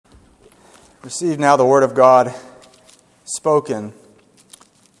Receive now the word of God spoken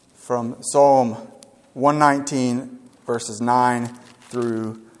from Psalm 119, verses 9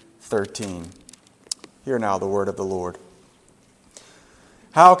 through 13. Hear now the word of the Lord.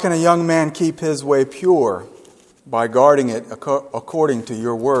 How can a young man keep his way pure? By guarding it according to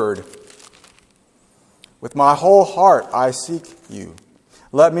your word. With my whole heart I seek you.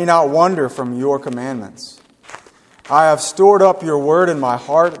 Let me not wander from your commandments. I have stored up your word in my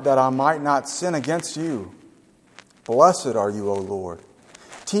heart that I might not sin against you. Blessed are you, O Lord.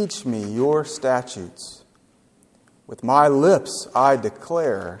 Teach me your statutes. With my lips I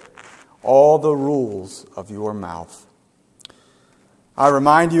declare all the rules of your mouth. I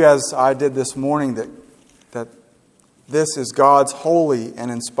remind you, as I did this morning, that this is God's holy and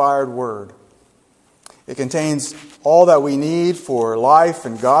inspired word. It contains all that we need for life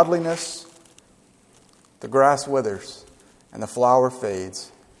and godliness. The grass withers and the flower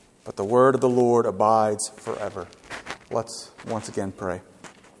fades, but the word of the Lord abides forever. Let's once again pray.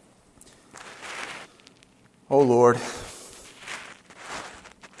 O Lord,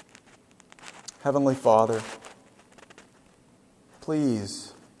 Heavenly Father,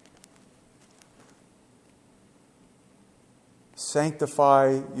 please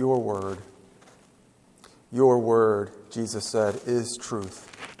sanctify your word. Your word, Jesus said, is truth.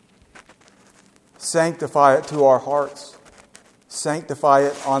 Sanctify it to our hearts. Sanctify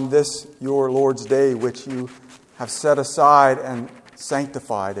it on this, your Lord's day, which you have set aside and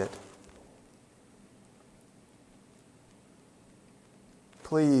sanctified it.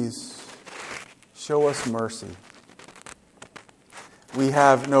 Please show us mercy. We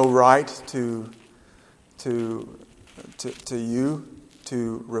have no right to you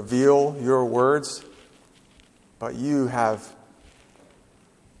to reveal your words, but you have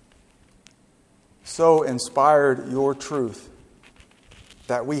so inspired your truth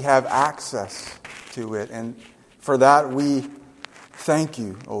that we have access to it. And for that we thank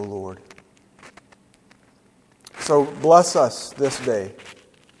you, O Lord. So bless us this day.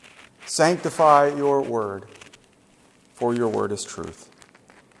 Sanctify your word, for your word is truth.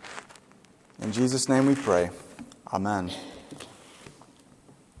 In Jesus' name we pray. Amen.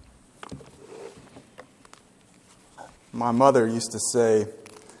 My mother used to say,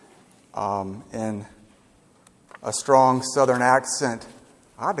 in a strong southern accent,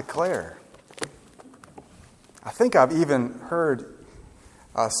 I declare. I think I've even heard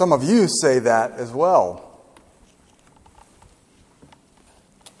some of you say that as well.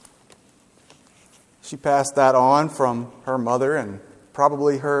 She passed that on from her mother and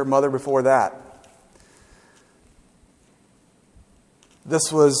probably her mother before that.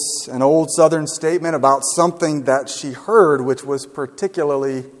 This was an old Southern statement about something that she heard which was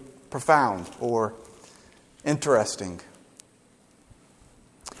particularly profound or interesting.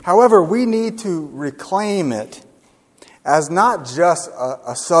 However, we need to reclaim it as not just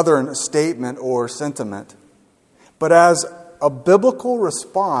a Southern statement or sentiment, but as a biblical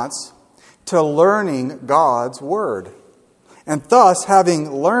response to learning God's Word. And thus, having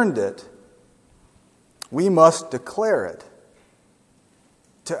learned it, we must declare it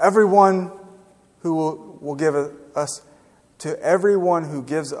to everyone who will give us, to everyone who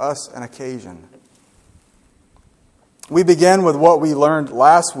gives us an occasion. We begin with what we learned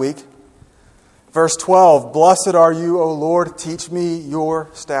last week. Verse 12, Blessed are you, O Lord, teach me your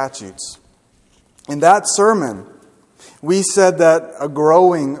statutes. In that sermon, we said that a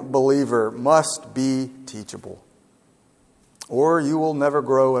growing believer must be teachable, or you will never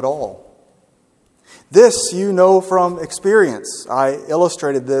grow at all. This you know from experience. I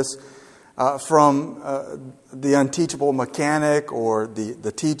illustrated this from the unteachable mechanic or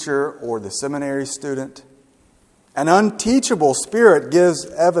the teacher or the seminary student. An unteachable spirit gives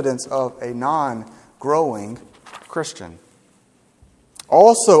evidence of a non-growing Christian.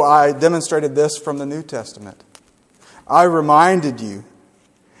 Also, I demonstrated this from the New Testament. I reminded you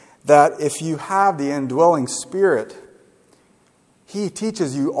that if you have the indwelling Spirit, He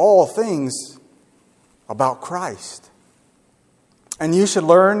teaches you all things about Christ. And you should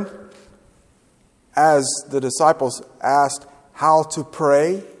learn, as the disciples asked, how to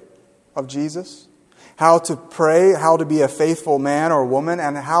pray of Jesus, how to pray, how to be a faithful man or woman,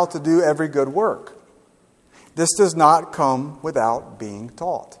 and how to do every good work. This does not come without being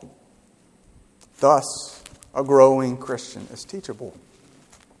taught. Thus, a growing Christian is teachable.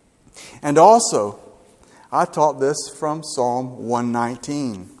 And also, I taught this from Psalm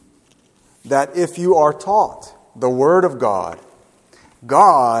 119, that if you are taught the Word of God,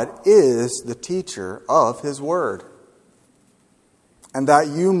 God is the teacher of His Word. And that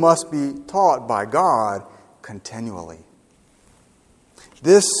you must be taught by God continually.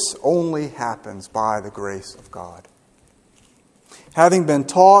 This only happens by the grace of God. Having been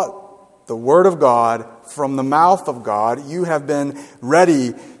taught the Word of God from the mouth of God, you have been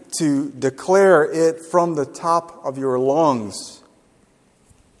ready to declare it from the top of your lungs,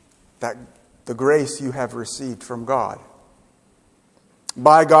 that the grace you have received from God.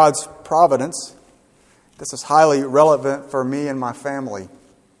 By God's providence, this is highly relevant for me and my family.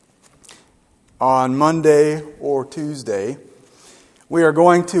 On Monday or Tuesday, we are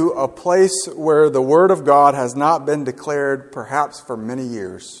going to a place where the Word of God has not been declared perhaps for many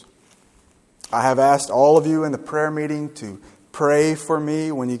years. I have asked all of you in the prayer meeting to pray for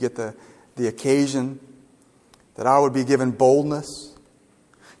me when you get the occasion, that I would be given boldness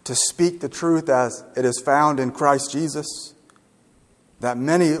to speak the truth as it is found in Christ Jesus, that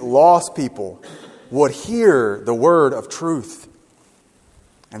many lost people would hear the word of truth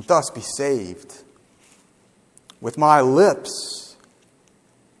and thus be saved. With my lips,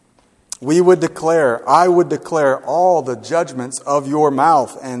 I would declare all the judgments of your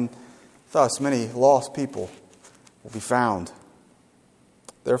mouth, and thus many lost people will be found.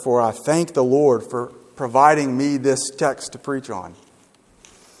 Therefore, I thank the Lord for providing me this text to preach on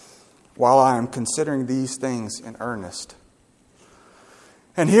while I am considering these things in earnest.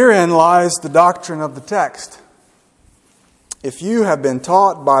 And herein lies the doctrine of the text. If you have been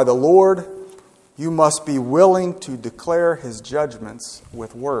taught by the Lord, you must be willing to declare His judgments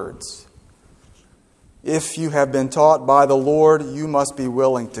with words. If you have been taught by the Lord, you must be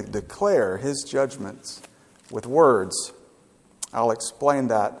willing to declare His judgments with words. I'll explain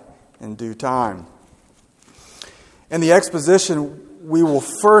that in due time. In the exposition, we will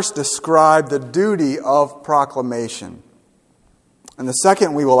first describe the duty of proclamation. And the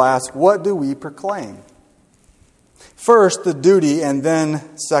second, we will ask, what do we proclaim? First, the duty, and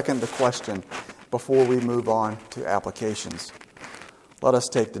then second, the question, before we move on to applications. Let us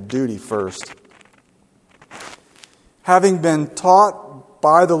take the duty first. Having been taught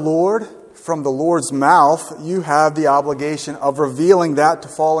by the Lord, from the Lord's mouth, you have the obligation of revealing that to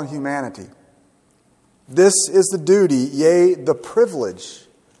fallen humanity. This is the duty, yea, the privilege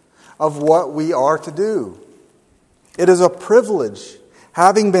of what we are to do. It is a privilege,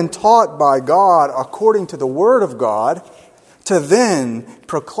 having been taught by God according to the Word of God, to then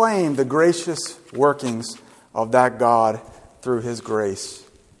proclaim the gracious workings of that God through His grace.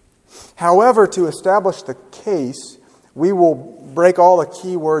 However, to establish the case, we will break all the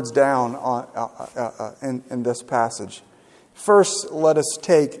key words down in this passage. First, let us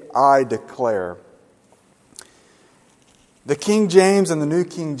take I declare. The King James and the New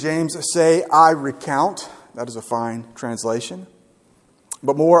King James say I recount. That is a fine translation.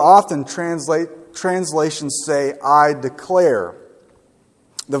 But more often translations say I declare.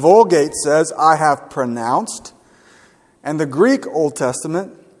 The Vulgate says I have pronounced. And the Greek Old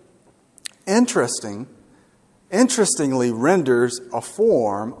Testament, interestingly renders a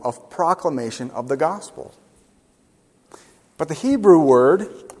form of proclamation of the gospel. But the Hebrew word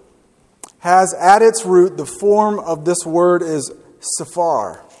has at its root, the form of this word is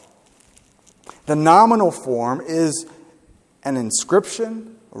sephar. The nominal form is an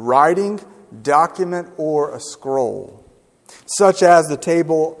inscription, writing, document, or a scroll, such as the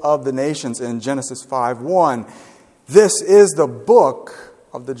Table of the Nations in Genesis 5:1. This is the book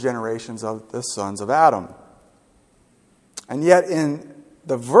of the generations of the sons of Adam. And yet in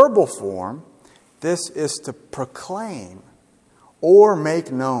the verbal form, this is to proclaim or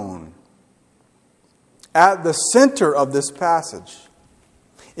make known. At the center of this passage,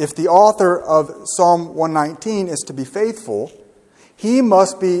 if the author of Psalm 119 is to be faithful, he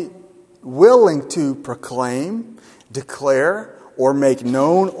must be willing to proclaim, declare, or make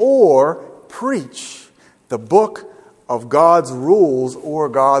known, or preach the book of God's rules or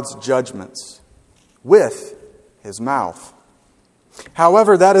God's judgments with his mouth.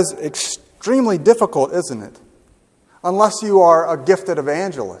 However, that is extremely difficult, isn't it? Unless you are a gifted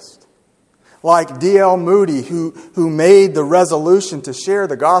evangelist, like D.L. Moody, who made the resolution to share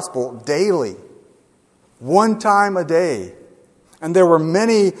the gospel daily, one time a day. And there were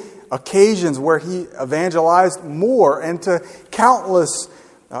many occasions where he evangelized more and to countless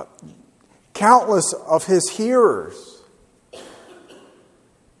of his hearers.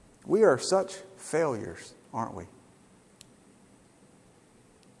 We are such failures, aren't we?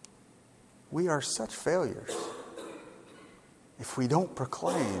 We are such failures if we don't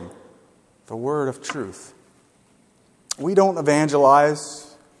proclaim the word of truth. We don't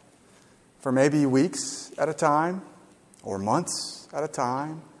evangelize for maybe weeks at a time, or months at a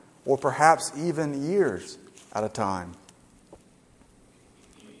time, or perhaps even years at a time.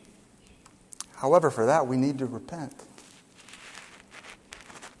 However, for that we need to repent.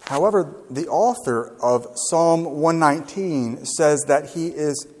 However, the author of Psalm 119 says that he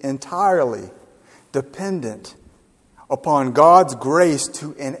is entirely dependent upon God's grace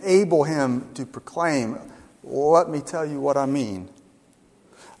to enable him to proclaim. Let me tell you what I mean.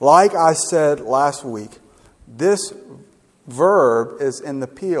 Like I said last week, this verb is in the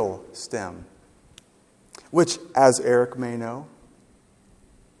Peel stem, which, as Eric may know,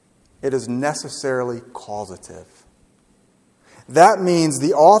 it is necessarily causative. That means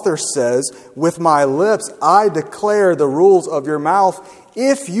the author says, with my lips I declare the rules of your mouth,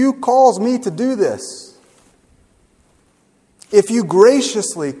 if you cause me to do this. If you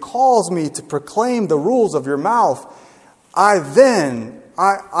graciously cause me to proclaim the rules of your mouth,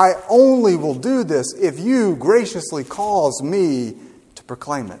 I only will do this if you graciously cause me to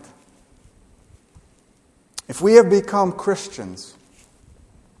proclaim it. If we have become Christians,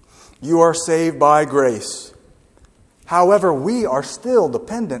 you are saved by grace. However, we are still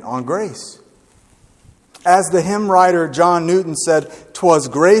dependent on grace. As the hymn writer John Newton said, "'Twas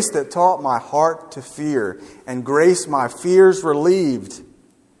grace that taught my heart to fear, and grace my fears relieved.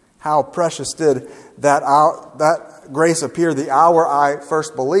 How precious did that grace appear the hour I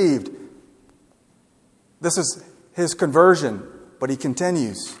first believed." This is his conversion, but he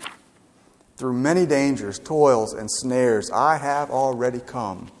continues. "Through many dangers, toils, and snares I have already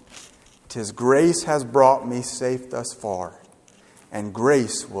come. 'Tis grace has brought me safe thus far, and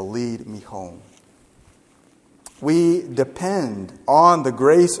grace will lead me home." We depend on the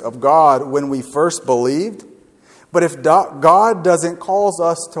grace of God when we first believed. But if God doesn't cause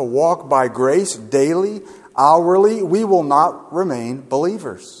us to walk by grace daily, hourly, we will not remain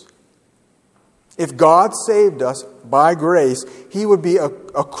believers. If God saved us by grace, He would be a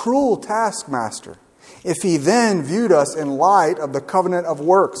cruel taskmaster if He then viewed us in light of the covenant of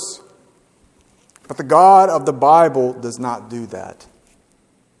works. But the God of the Bible does not do that.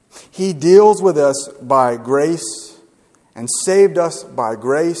 He deals with us by grace and saved us by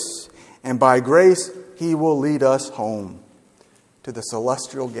grace, and by grace He will lead us home to the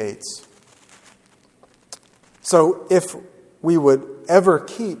celestial gates. So if we would ever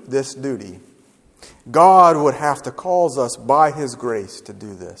keep this duty, God would have to cause us by His grace to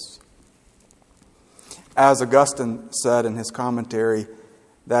do this. As Augustine said in his commentary,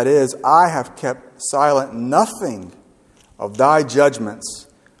 that is, I have kept silent nothing of thy judgments,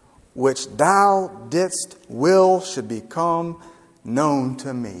 which thou didst will should become known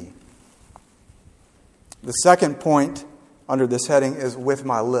to me. The second point under this heading is with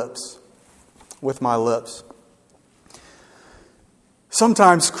my lips. With my lips.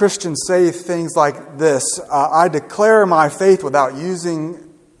 Sometimes Christians say things like this, I declare my faith without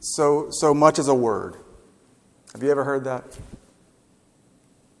using so much as a word. Have you ever heard that?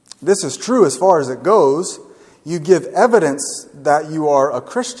 This is true as far as it goes. You give evidence that you are a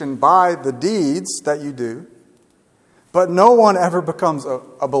Christian by the deeds that you do. But no one ever becomes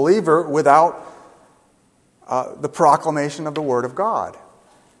a believer without the proclamation of the Word of God.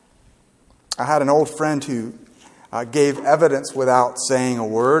 I had an old friend who gave evidence without saying a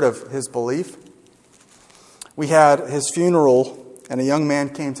word of his belief. We had his funeral, and a young man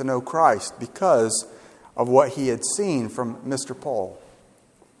came to know Christ because of what he had seen from Mr. Paul.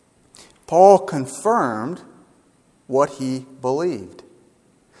 Paul confirmed what he believed.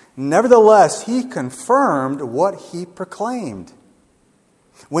 Nevertheless, he confirmed what he proclaimed.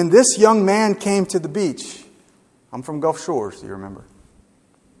 When this young man came to the beach, I'm from Gulf Shores, you remember.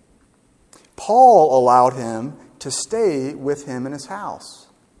 Paul allowed him to stay with him in his house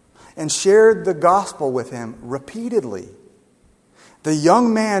and shared the gospel with him repeatedly. The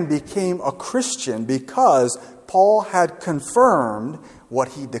young man became a Christian because Paul had confirmed what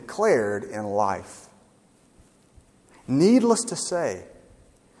he declared in life. Needless to say,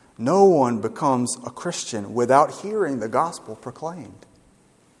 no one becomes a Christian without hearing the gospel proclaimed.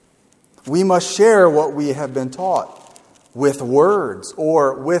 We must share what we have been taught with words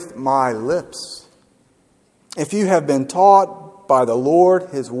or with my lips. If you have been taught by the Lord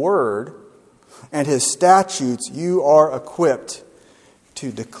His word and His statutes, you are equipped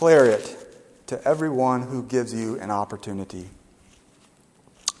to declare it to everyone who gives you an opportunity.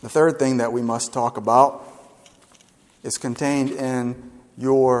 The third thing that we must talk about is contained in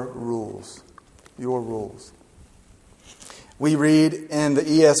your rules. Your rules. We read in the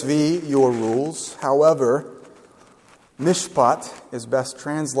ESV, your rules. However, mishpat is best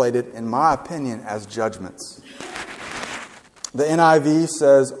translated, in my opinion, as judgments. The NIV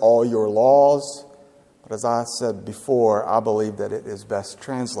says all your laws, but as I said before, I believe that it is best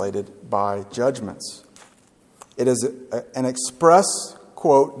translated by judgments. It is an express,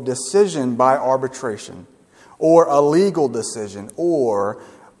 quote, decision by arbitration, or a legal decision, or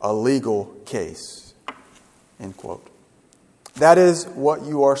a legal case. End quote. That is what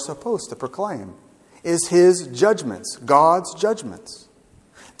you are supposed to proclaim, is His judgments, God's judgments.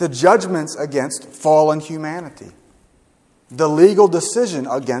 The judgments against fallen humanity. The legal decision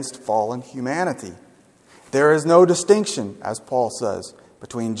against fallen humanity. There is no distinction, as Paul says,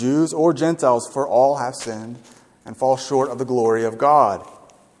 between Jews or Gentiles, for all have sinned and fall short of the glory of God.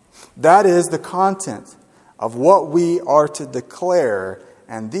 That is the content of what we are to declare,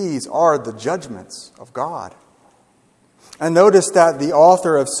 and these are the judgments of God. And notice that the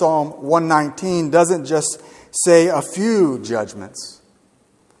author of Psalm 119 doesn't just say a few judgments,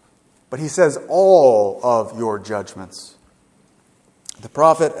 but he says all of your judgments. The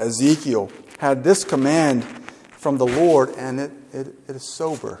prophet Ezekiel had this command from the Lord, and it is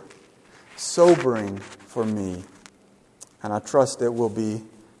sobering for me. And I trust it will be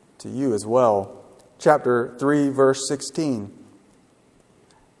to you as well. Chapter 3, verse 16.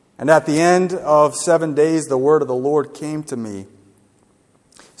 And at the end of 7 days, the word of the Lord came to me.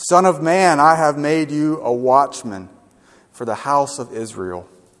 Son of man, I have made you a watchman for the house of Israel.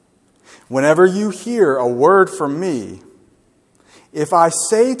 Whenever you hear a word from me, if I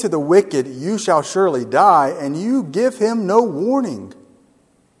say to the wicked, you shall surely die, and you give him no warning,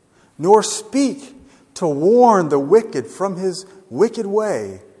 nor speak to warn the wicked from his wicked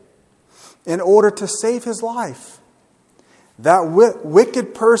way, in order to save his life, that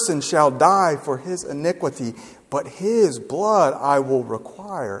wicked person shall die for his iniquity, but his blood I will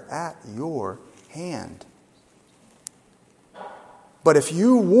require at your hand. But if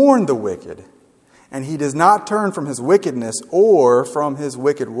you warn the wicked, and he does not turn from his wickedness or from his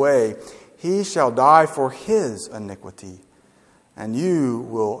wicked way, he shall die for his iniquity, and you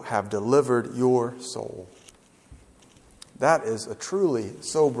will have delivered your soul. That is a truly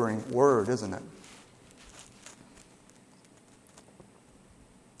sobering word, isn't it?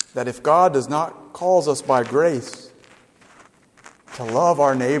 That if God does not cause us by grace to love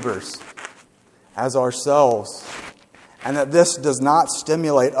our neighbors as ourselves, and that this does not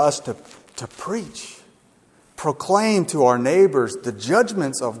stimulate us to preach, proclaim to our neighbors the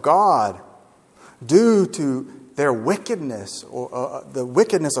judgments of God due to their wickedness or the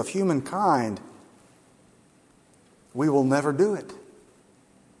wickedness of humankind, we will never do it.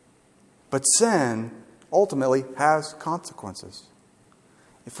 But sin ultimately has consequences.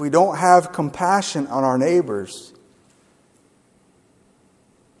 If we don't have compassion on our neighbors,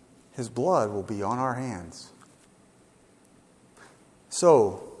 His blood will be on our hands.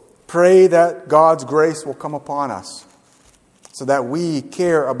 So, pray that God's grace will come upon us so that we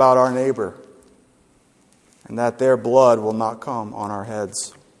care about our neighbor and that their blood will not come on our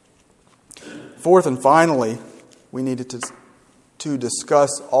heads. Fourth and finally, we needed to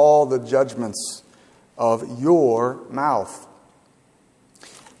discuss all the judgments of your mouth.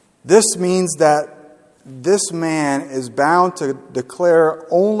 This means that this man is bound to declare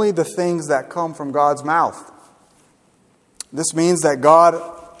only the things that come from God's mouth. This means that God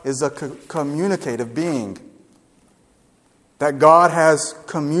is a communicative being. That God has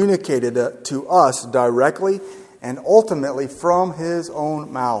communicated to us directly and ultimately from His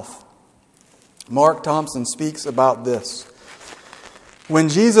own mouth. Mark Thompson speaks about this. When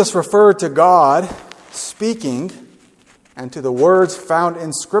Jesus referred to God speaking and to the words found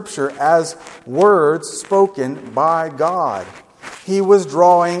in Scripture as words spoken by God, He was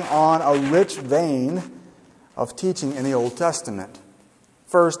drawing on a rich vein of teaching in the Old Testament.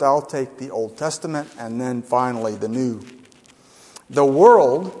 First, I'll take the Old Testament and then finally the New. The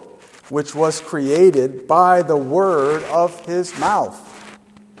world, which was created by the word of His mouth.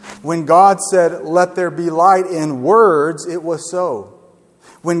 When God said, "Let there be light," in words, it was so.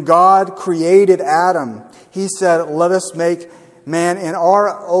 When God created Adam, He said, "Let us make man in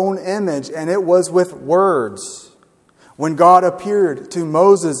our own image," and it was with words. When God appeared to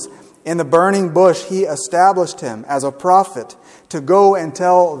Moses in the burning bush, He established him as a prophet to go and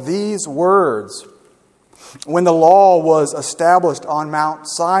tell these words. When the law was established on Mount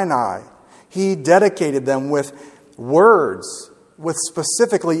Sinai, He dedicated them with words, with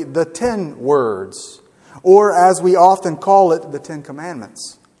specifically the 10 words, or as we often call it, the 10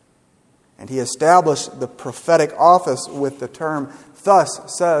 Commandments. And He established the prophetic office with the term, "Thus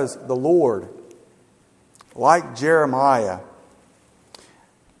says the Lord." Like Jeremiah,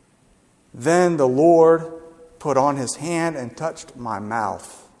 then the Lord put on His hand and touched my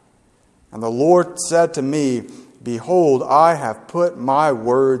mouth. And the Lord said to me, "Behold, I have put my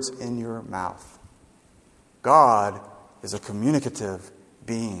words in your mouth." God is a communicative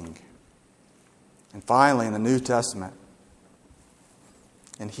being. And finally, in the New Testament,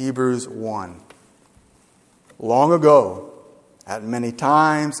 in Hebrews 1, long ago, At many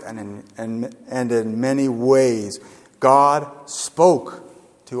times and in many ways, God spoke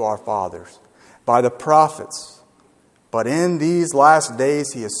to our fathers by the prophets. But in these last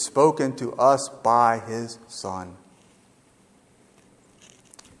days, He has spoken to us by His Son.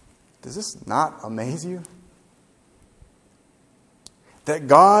 Does this not amaze you? That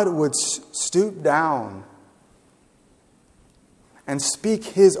God would stoop down and speak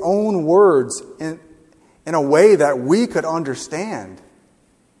His own words in a way that we could understand.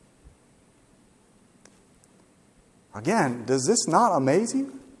 Again, does this not amaze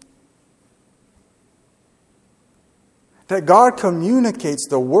you? That God communicates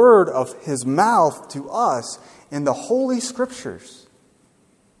the word of His mouth to us in the Holy Scriptures.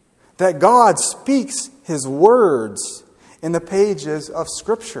 That God speaks His words in the pages of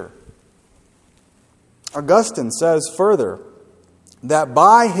Scripture. Augustine says further that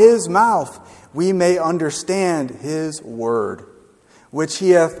by His mouth we may understand His word, which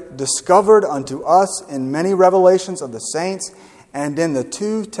He hath discovered unto us in many revelations of the saints and in the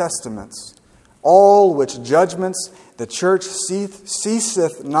 2 Testaments, all which judgments the church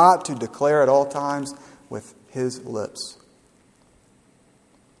ceaseth not to declare at all times with His lips.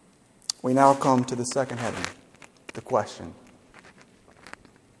 We now come to the second heading, the question.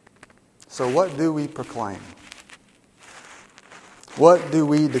 So what do we proclaim? What do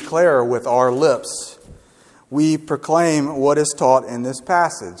we declare with our lips? We proclaim what is taught in this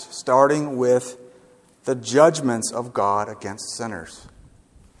passage, starting with the judgments of God against sinners.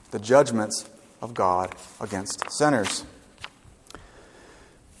 The judgments of God against sinners.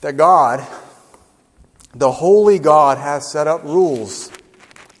 That God, the holy God, has set up rules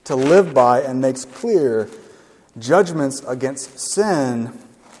to live by and makes clear judgments against sin,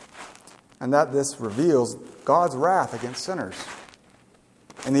 and that this reveals God's wrath against sinners.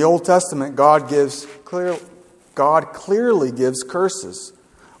 In the Old Testament, God clearly gives curses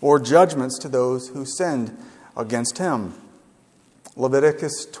or judgments to those who sinned against Him.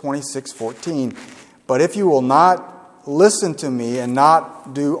 Leviticus 26:14. But if you will not listen to me and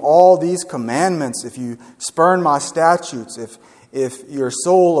not do all these commandments, if you spurn my statutes, if your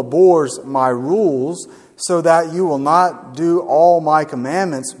soul abhors my rules, so that you will not do all my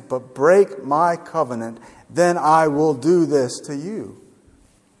commandments, but break my covenant, then I will do this to you,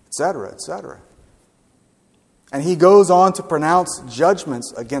 etc., etc. And He goes on to pronounce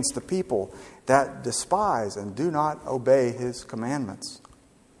judgments against the people that despise and do not obey His commandments.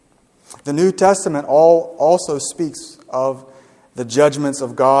 The New Testament also speaks of the judgments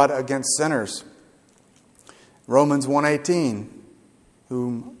of God against sinners. Romans 1:18,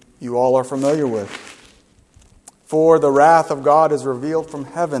 whom you all are familiar with. For the wrath of God is revealed from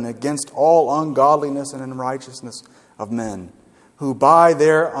heaven against all ungodliness and unrighteousness of men, who by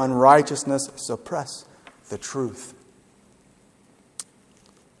their unrighteousness suppress the truth.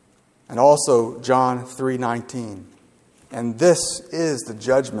 And also John 3:19. And this is the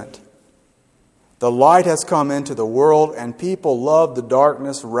judgment. The light has come into the world, and people love the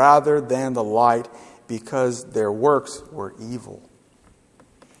darkness rather than the light, because their works were evil.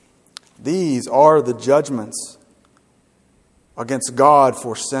 These are the judgments against God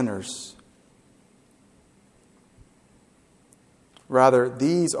for sinners. Rather,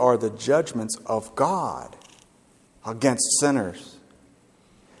 these are the judgments of God against sinners.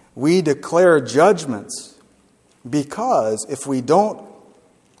 We declare judgments because if we don't,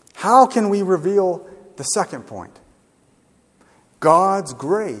 how can we reveal the second point? God's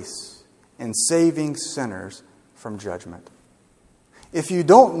grace in saving sinners from judgment. If you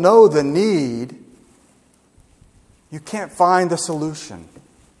don't know the need, you can't find the solution.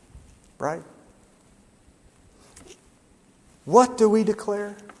 Right? What do we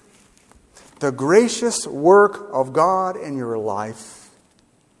declare? The gracious work of God in your life.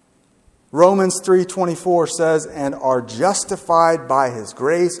 Romans 3:24 says, and are justified by His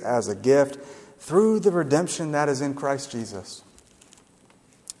grace as a gift through the redemption that is in Christ Jesus.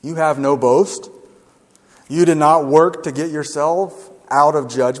 You have no boast. You did not work to get yourself out of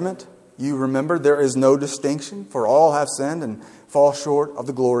judgment. You remember there is no distinction, for all have sinned and fall short of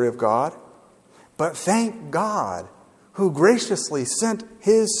the glory of God. But thank God, who graciously sent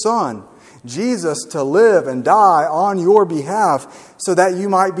His Son, Jesus, to live and die on your behalf so that you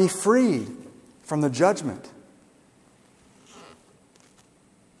might be freed from the judgment.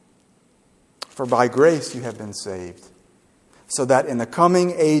 For by grace you have been saved, so that in the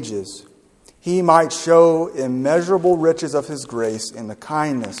coming ages He might show immeasurable riches of His grace in the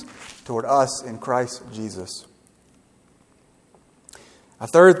kindness toward us in Christ Jesus. A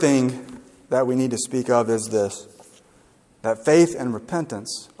third thing that we need to speak of is this: that faith and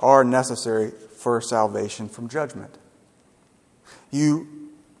repentance are necessary for salvation from judgment. You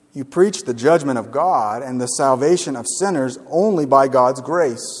preach the judgment of God and the salvation of sinners only by God's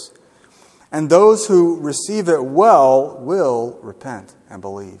grace. And those who receive it well will repent and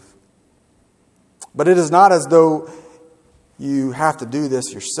believe. But it is not as though you have to do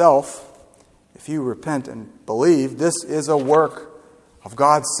this yourself. If you repent and believe, this is a work of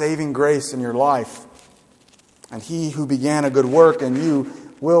God's saving grace in your life. And He who began a good work in you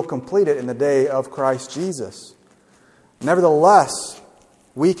will complete it in the day of Christ Jesus. Nevertheless,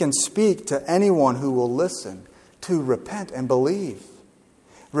 we can speak to anyone who will listen to repent and believe.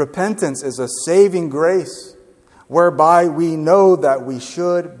 Repentance is a saving grace whereby we know that we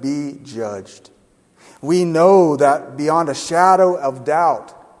should be judged. We know that beyond a shadow of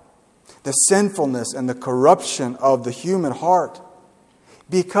doubt, the sinfulness and the corruption of the human heart,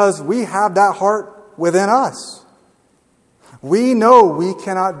 because we have that heart within us. We know we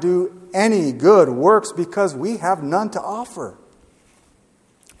cannot do any good works because we have none to offer.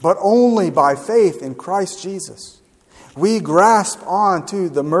 But only by faith in Christ Jesus, we grasp on to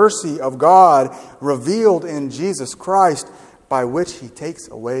the mercy of God revealed in Jesus Christ, by which He takes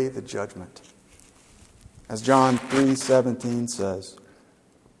away the judgment. As John 3:17 says,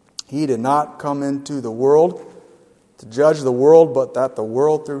 He did not come into the world to judge the world, but that the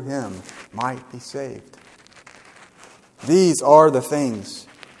world through Him might be saved. These are the things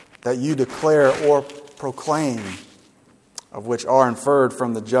that you declare or proclaim, of which are inferred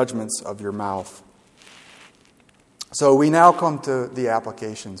from the judgments of your mouth. So we now come to the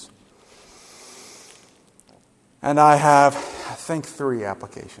applications. And I have, I think, 3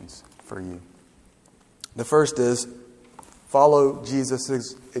 applications for you. The first is, follow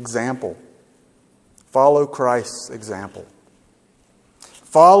Jesus' example. Follow Christ's example.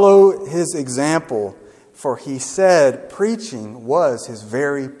 Follow His example, for He said preaching was His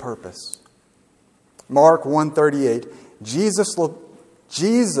very purpose. Mark 1:38, Jesus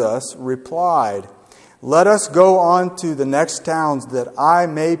replied, "Let us go on to the next towns, that I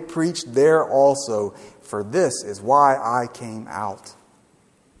may preach there also, for this is why I came out."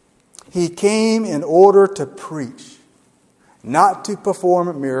 He came in order to preach, not to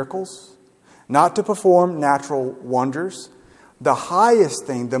perform miracles, not to perform natural wonders. The highest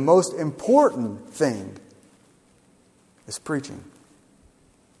thing, the most important thing, is preaching.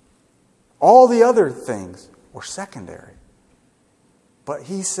 All the other things were secondary. But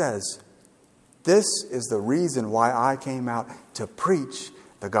He says, this is the reason why I came out, to preach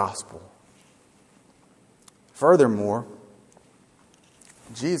the gospel. Furthermore,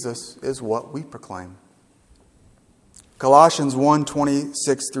 Jesus is what we proclaim. Colossians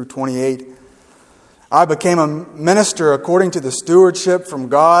 1:26-28. I became a minister according to the stewardship from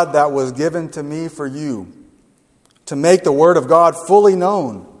God that was given to me for you, to make the word of God fully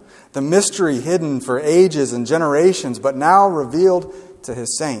known, the mystery hidden for ages and generations, but now revealed to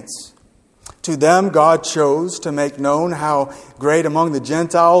His saints. To them God chose to make known how great among the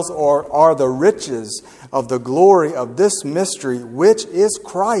Gentiles are the riches of the glory of this mystery, which is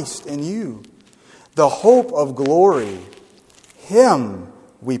Christ in you, the hope of glory. Him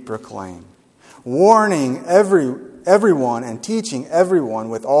we proclaim, warning everyone and teaching everyone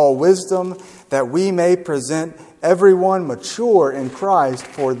with all wisdom, that we may present everyone mature in Christ.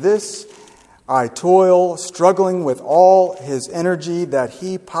 For this I toil, struggling with all His energy that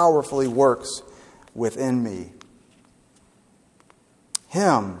He powerfully works within me.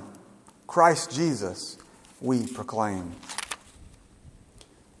 Him, Christ Jesus, we proclaim.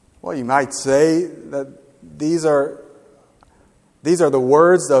 Well, you might say that these are the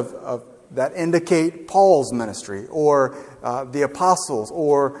words of that indicate Paul's ministry, or the apostles,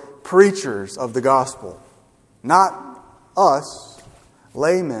 or preachers of the gospel. Not us,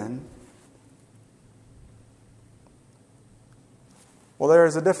 laymen. Well, there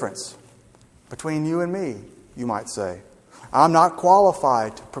is a difference between you and me, you might say. I'm not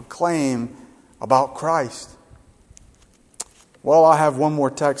qualified to proclaim about Christ. Well, I have one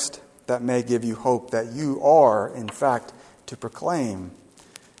more text that may give you hope that you are, in fact, to proclaim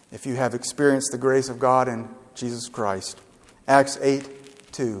if you have experienced the grace of God in Jesus Christ. Acts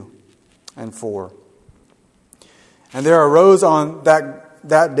 8:2-4. And there arose on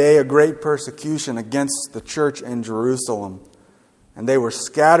that day a great persecution against the church in Jerusalem. And they were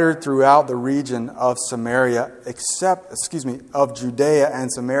scattered throughout the region of of Judea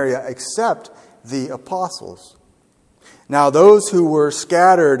and Samaria, except the apostles. Now those who were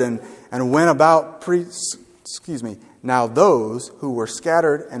scattered and went about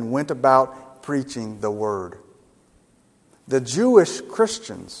preaching the word. The Jewish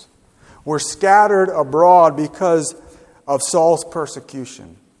Christians were scattered abroad because of Saul's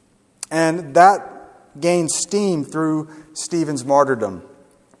persecution. And that gained steam through Stephen's martyrdom.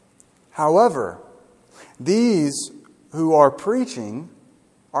 However, these who are preaching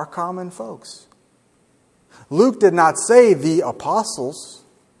are common folks. Luke did not say the apostles.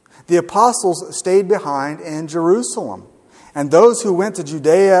 The apostles stayed behind in Jerusalem. And those who went to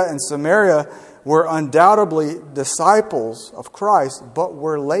Judea and Samaria were undoubtedly disciples of Christ, but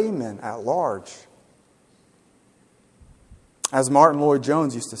were laymen at large. As Martin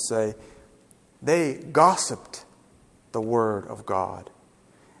Lloyd-Jones used to say, they gossiped the Word of God.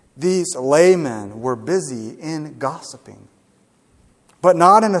 These laymen were busy in gossiping, but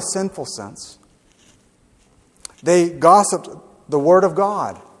not in a sinful sense. They gossiped the Word of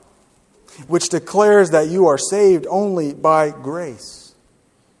God, which declares that you are saved only by grace.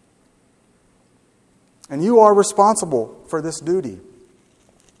 And you are responsible for this duty.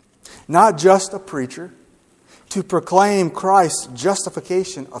 Not just a preacher, to proclaim Christ's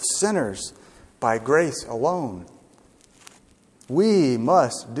justification of sinners by grace alone. We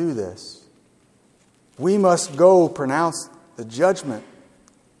must do this. We must go pronounce the judgment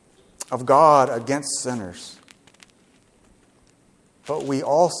of God against sinners. But we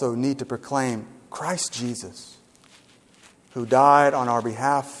also need to proclaim Christ Jesus, who died on our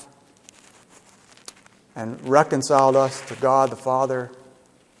behalf and reconciled us to God the Father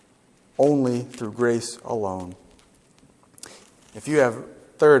only through grace alone. If you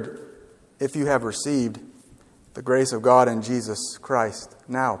have received the grace of God in Jesus Christ,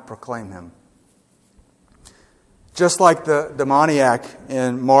 now proclaim Him. Just like the demoniac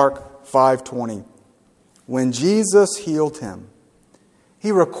in Mark 5:20, when Jesus healed him,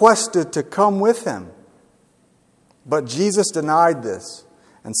 He requested to come with him. But Jesus denied this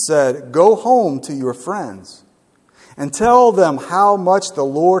and said, "Go home to your friends and tell them how much the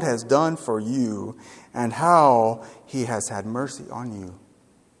Lord has done for you and how He has had mercy on you."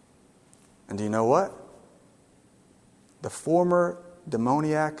 And do you know what? The former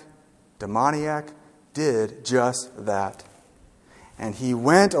demoniac did just that. And he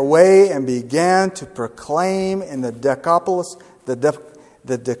went away and began to proclaim in the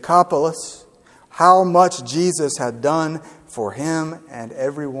Decapolis, how much Jesus had done for him, and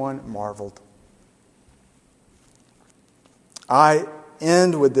everyone marveled. I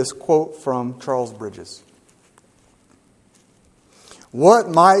end with this quote from Charles Bridges. What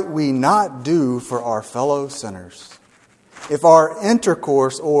might we not do for our fellow sinners if our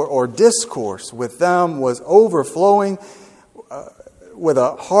intercourse or discourse with them was overflowing with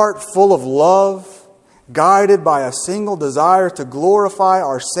a heart full of love, guided by a single desire to glorify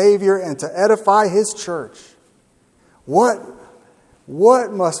our Savior and to edify His church? What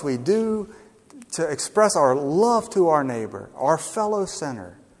must we do to express our love to our neighbor, our fellow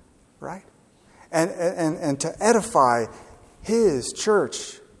sinner, right? And to edify His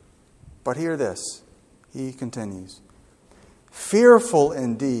church. But hear this, he continues. Fearful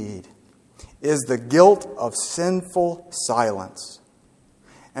indeed is the guilt of sinful silence,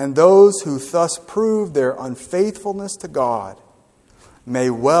 and those who thus prove their unfaithfulness to God may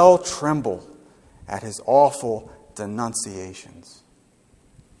well tremble at His awful denunciations.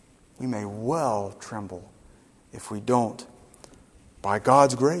 We may well tremble if we don't, by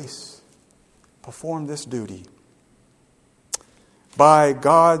God's grace, perform this duty. By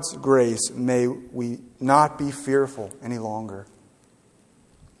God's grace, may we not be fearful any longer.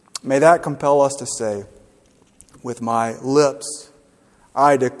 May that compel us to say, with my lips,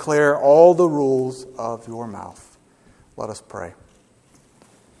 I declare all the rules of your mouth. Let us pray.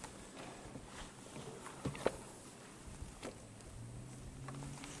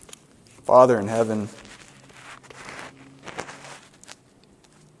 Father in heaven,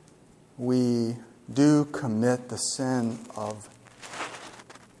 we do commit the sin of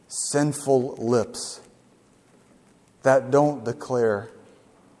sinful lips that don't declare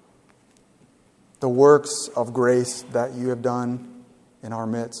the works of grace that you have done in our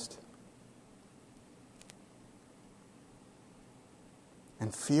midst.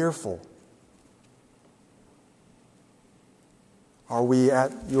 And fearful are we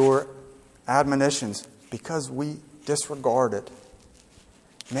at your admonitions because we disregard it.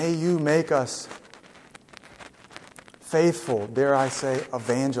 May you make us faithful, dare I say,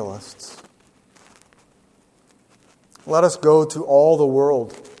 evangelists. Let us go to all the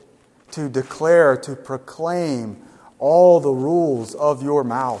world to declare, to proclaim all the rules of your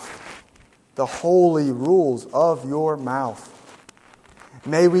mouth, the holy rules of your mouth.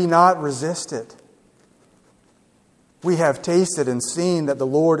 May we not resist it. We have tasted and seen that the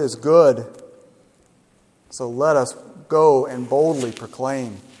Lord is good. So let us go and boldly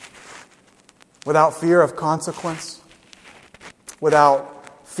proclaim, without fear of consequence,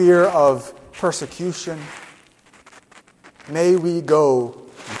 without fear of persecution, may we go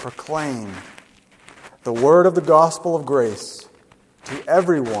and proclaim the word of the gospel of grace to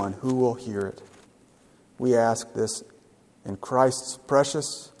everyone who will hear it. We ask this in Christ's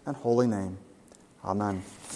precious and holy name. Amen.